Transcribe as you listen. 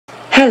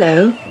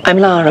Hello, I'm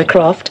Lara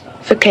Croft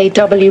for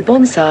Kapok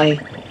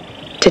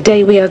Bonsai.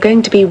 Today we are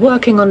going to be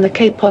working on the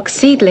kapok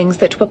seedlings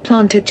that were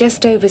planted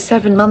just over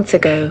 7 months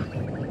ago.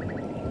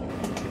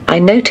 I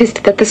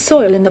noticed that the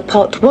soil in the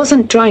pot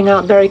wasn't drying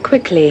out very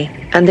quickly,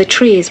 and the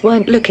trees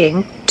weren't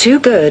looking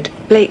too good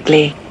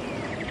lately.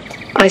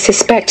 I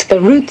suspect the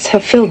roots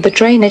have filled the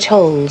drainage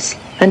holes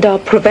and are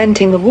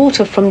preventing the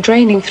water from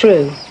draining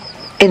through.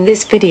 In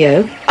this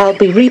video, I'll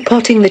be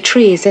repotting the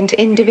trees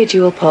into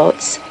individual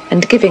pots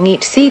and giving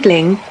each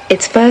seedling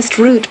its first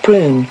root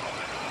prune.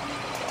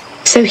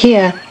 So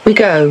here we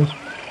go.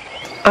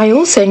 I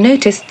also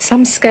noticed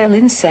some scale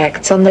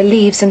insects on the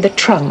leaves and the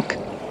trunk.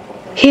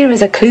 Here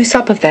is a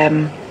close-up of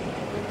them.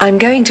 I'm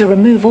going to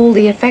remove all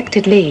the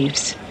affected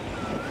leaves.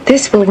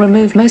 This will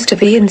remove most of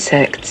the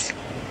insects.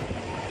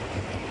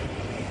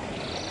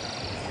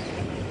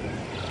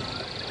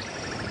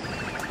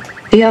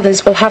 The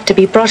others will have to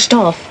be brushed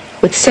off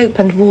with soap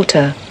and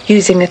water,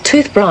 using a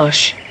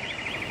toothbrush.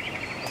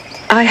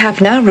 I have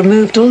now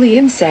removed all the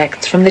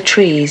insects from the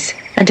trees,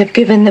 and have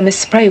given them a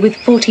spray with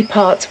 40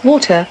 parts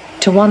water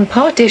to 1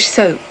 part dish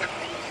soap.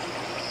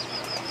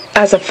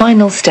 As a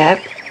final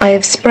step, I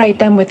have sprayed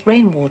them with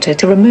rainwater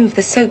to remove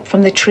the soap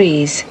from the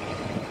trees.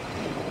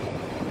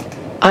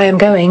 I am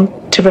going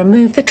to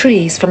remove the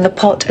trees from the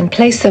pot and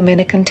place them in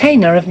a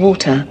container of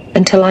water,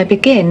 until I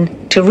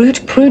begin to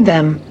root prune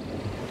them.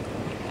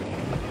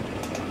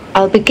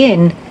 I'll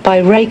begin by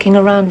raking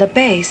around the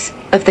base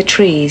of the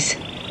trees.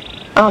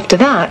 After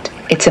that,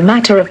 it's a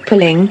matter of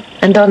pulling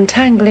and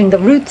untangling the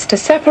roots to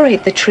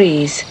separate the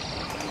trees.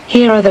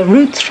 Here are the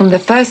roots from the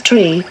first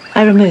tree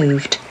I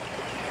removed.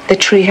 The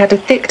tree had a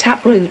thick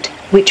taproot,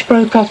 which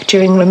broke off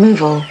during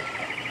removal.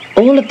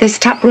 All of this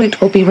taproot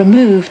will be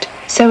removed,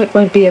 so it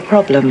won't be a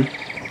problem.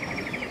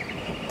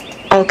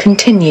 I'll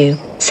continue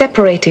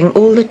separating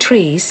all the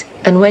trees,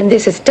 and when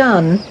this is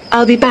done,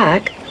 I'll be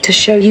back to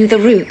show you the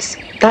roots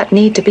that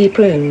need to be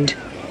pruned.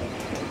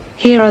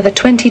 Here are the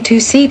 22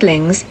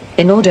 seedlings,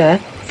 in order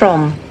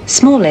from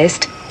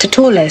smallest to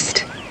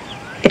tallest.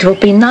 It will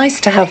be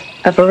nice to have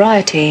a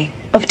variety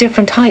of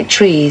different height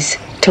trees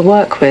to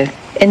work with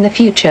in the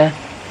future.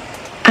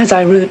 As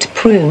I root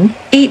prune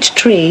each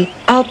tree,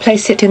 I'll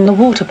place it in the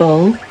water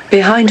bowl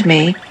behind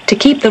me to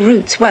keep the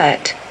roots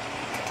wet.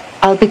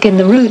 I'll begin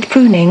the root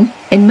pruning.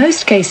 In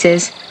most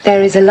cases,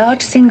 there is a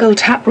large single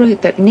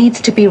taproot that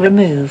needs to be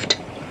removed.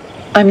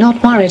 I'm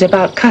not worried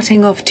about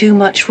cutting off too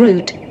much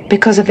root,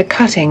 because of the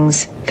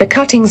cuttings. The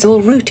cuttings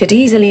all rooted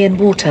easily in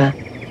water.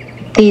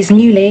 These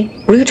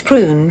newly root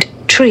pruned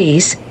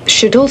trees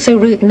should also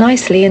root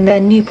nicely in their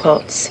new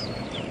pots.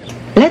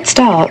 Let's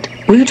start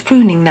root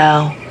pruning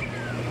now.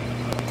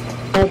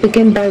 I'll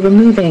begin by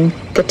removing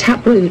the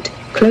taproot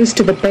close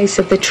to the base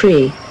of the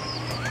tree.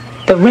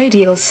 The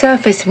radial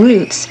surface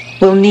roots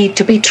will need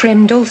to be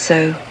trimmed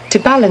also, to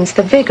balance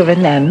the vigor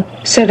in them,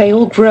 so they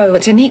all grow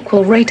at an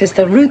equal rate as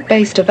the root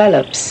base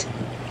develops.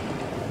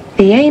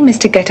 The aim is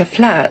to get a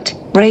flat,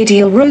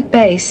 radial root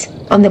base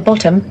on the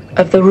bottom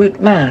of the root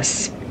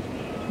mass.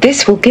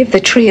 This will give the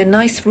tree a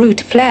nice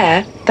root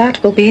flare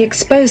that will be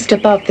exposed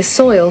above the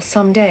soil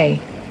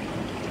someday.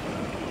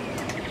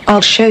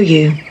 I'll show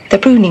you the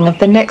pruning of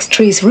the next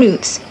tree's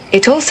roots.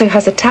 It also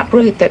has a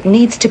taproot that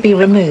needs to be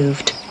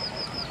removed.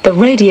 The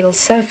radial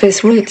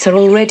surface roots are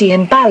already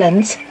in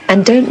balance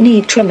and don't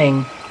need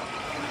trimming.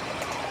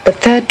 The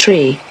third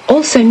tree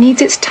also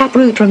needs its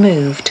taproot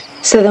removed,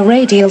 so the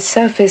radial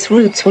surface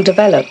roots will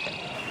develop.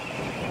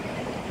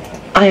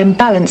 I am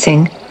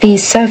balancing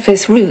these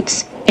surface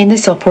roots in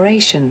this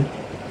operation.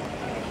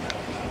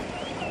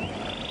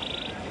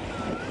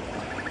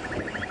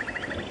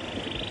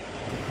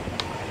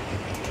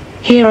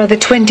 Here are the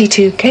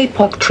 22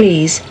 kapok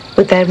trees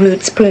with their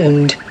roots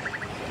pruned.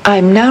 I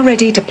am now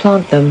ready to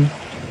plant them.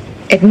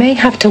 It may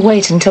have to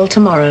wait until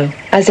tomorrow,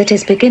 as it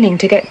is beginning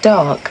to get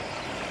dark.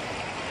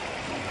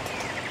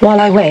 While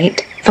I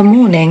wait for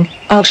morning,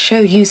 I'll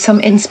show you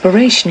some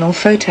inspirational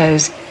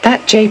photos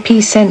that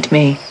JP sent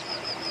me.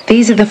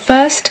 These are the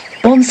first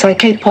bonsai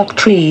kapok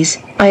trees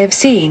I have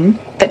seen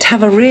that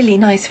have a really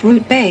nice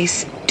root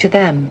base to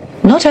them.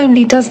 Not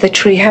only does the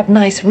tree have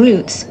nice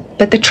roots,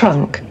 but the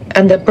trunk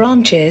and the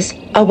branches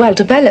are well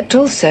developed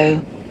also.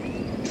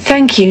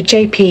 Thank you,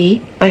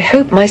 JP. I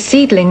hope my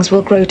seedlings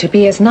will grow to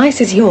be as nice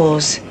as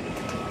yours.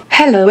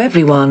 Hello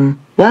everyone,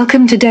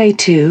 welcome to day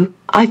 2.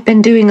 I've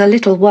been doing a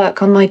little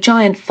work on my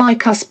giant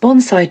ficus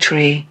bonsai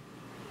tree.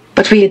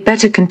 But we had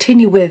better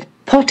continue with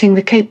potting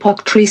the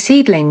kapok tree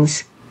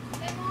seedlings.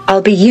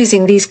 I'll be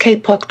using these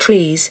kapok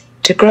trees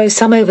to grow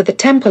some over the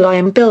temple I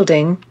am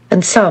building,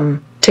 and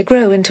some to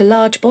grow into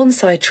large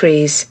bonsai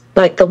trees,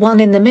 like the one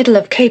in the middle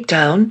of Cape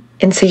Town,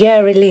 in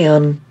Sierra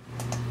Leone.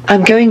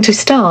 I'm going to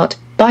start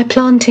by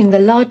planting the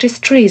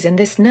largest trees in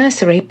this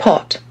nursery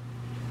pot.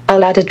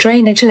 I'll add a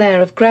drainage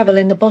layer of gravel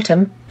in the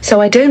bottom, so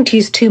I don't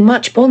use too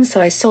much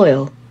bonsai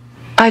soil.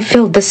 I've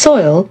filled the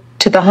soil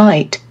to the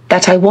height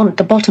that I want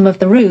the bottom of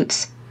the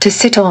roots to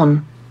sit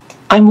on.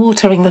 I'm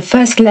watering the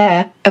first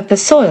layer of the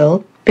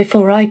soil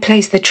before I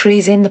place the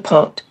trees in the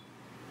pot.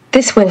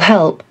 This will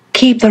help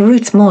keep the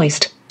roots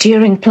moist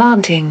during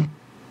planting.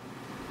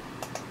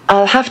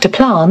 I'll have to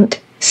plant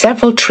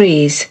several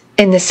trees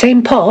in the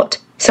same pot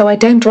so I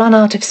don't run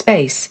out of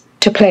space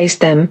to place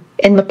them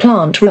in the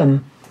plant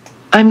room.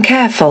 I'm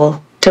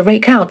careful to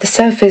rake out the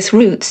surface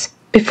roots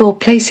before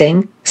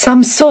placing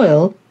some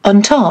soil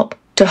on top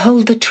to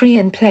hold the tree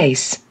in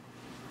place.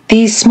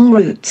 These small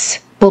roots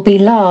will be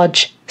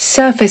large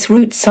surface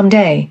roots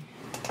someday.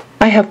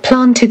 I have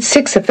planted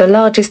 6 of the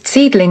largest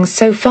seedlings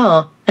so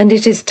far, and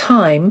it is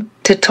time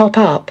to top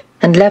up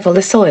and level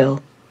the soil.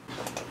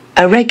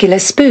 A regular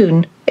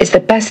spoon is the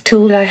best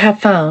tool I have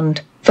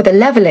found for the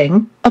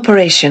leveling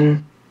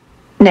operation.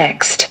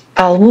 Next,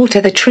 I'll water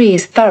the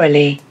trees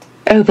thoroughly.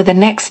 Over the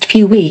next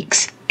few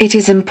weeks, it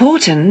is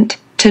important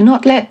to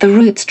not let the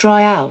roots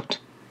dry out.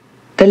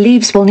 The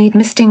leaves will need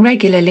misting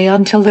regularly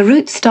until the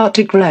roots start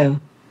to grow.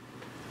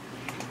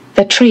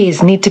 The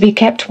trees need to be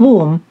kept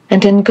warm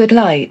and in good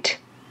light.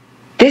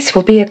 This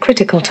will be a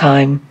critical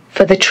time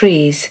for the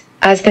trees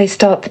as they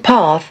start the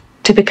path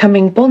to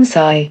becoming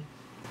bonsai.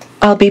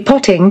 I'll be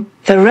potting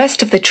the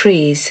rest of the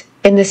trees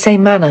in the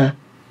same manner.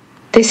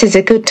 This is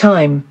a good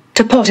time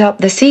to pot up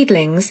the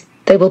seedlings.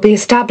 They will be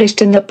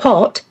established in the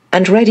pot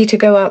and ready to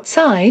go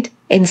outside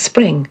in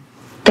spring.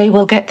 They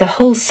will get the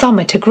whole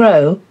summer to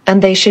grow,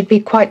 and they should be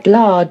quite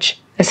large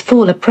as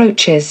fall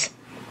approaches.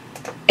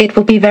 It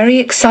will be very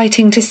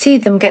exciting to see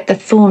them get the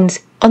thorns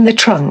on the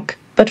trunk,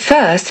 but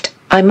first,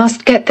 I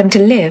must get them to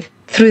live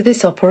through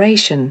this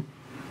operation.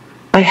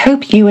 I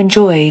hope you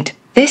enjoyed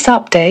this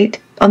update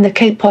on the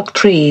kapok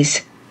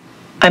trees.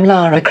 I'm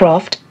Lara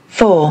Croft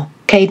for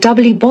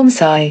KW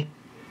Bonsai.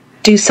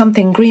 Do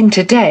something green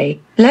today.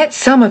 Let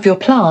some of your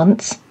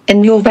plants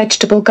in your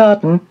vegetable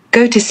garden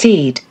go to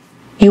seed.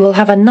 You will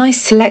have a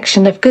nice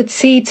selection of good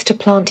seeds to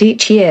plant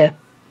each year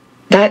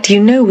that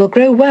you know will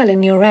grow well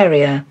in your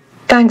area.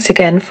 Thanks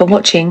again for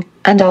watching,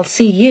 and I'll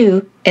see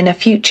you in a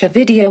future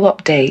video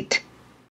update.